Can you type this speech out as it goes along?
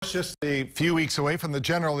course, just a few weeks away from the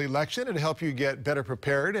general election, and to help you get better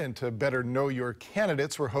prepared and to better know your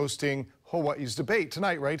candidates, we're hosting Hawaii's Debate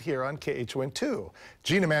tonight right here on KHON2.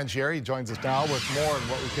 Gina Mangieri joins us now with more on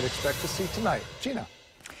what we could expect to see tonight. Gina.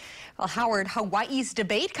 Well, Howard, Hawaii's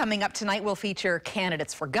Debate coming up tonight will feature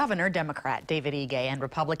candidates for governor, Democrat David Ige, and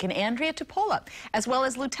Republican Andrea Tupola, as well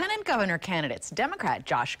as lieutenant governor candidates, Democrat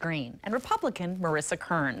Josh Green and Republican Marissa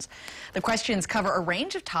Kearns. The questions cover a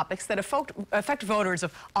range of topics that affect voters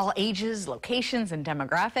of all ages, locations, and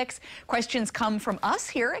demographics. Questions come from us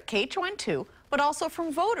here at KHON2, but also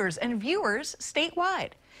from voters and viewers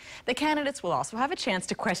statewide. The candidates will also have a chance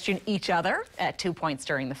to question each other at 2 points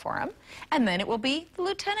during the forum. And then it will be the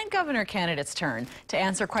lieutenant governor candidate's turn to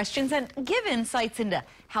answer questions and give insights into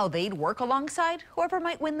how they'd work alongside whoever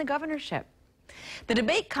might win the governorship. The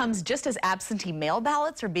debate comes just as absentee mail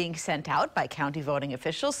ballots are being sent out by county voting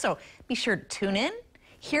officials, so be sure to tune in,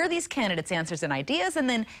 hear these candidates' answers and ideas, and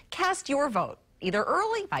then cast your vote, either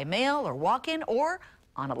early by mail or walk-in or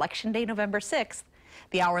on Election Day, November 6th.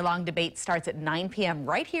 The hour-long debate starts at 9 p.m.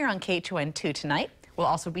 right here on KHON2 tonight. We'll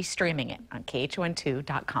also be streaming it on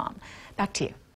KHON2.com. Back to you.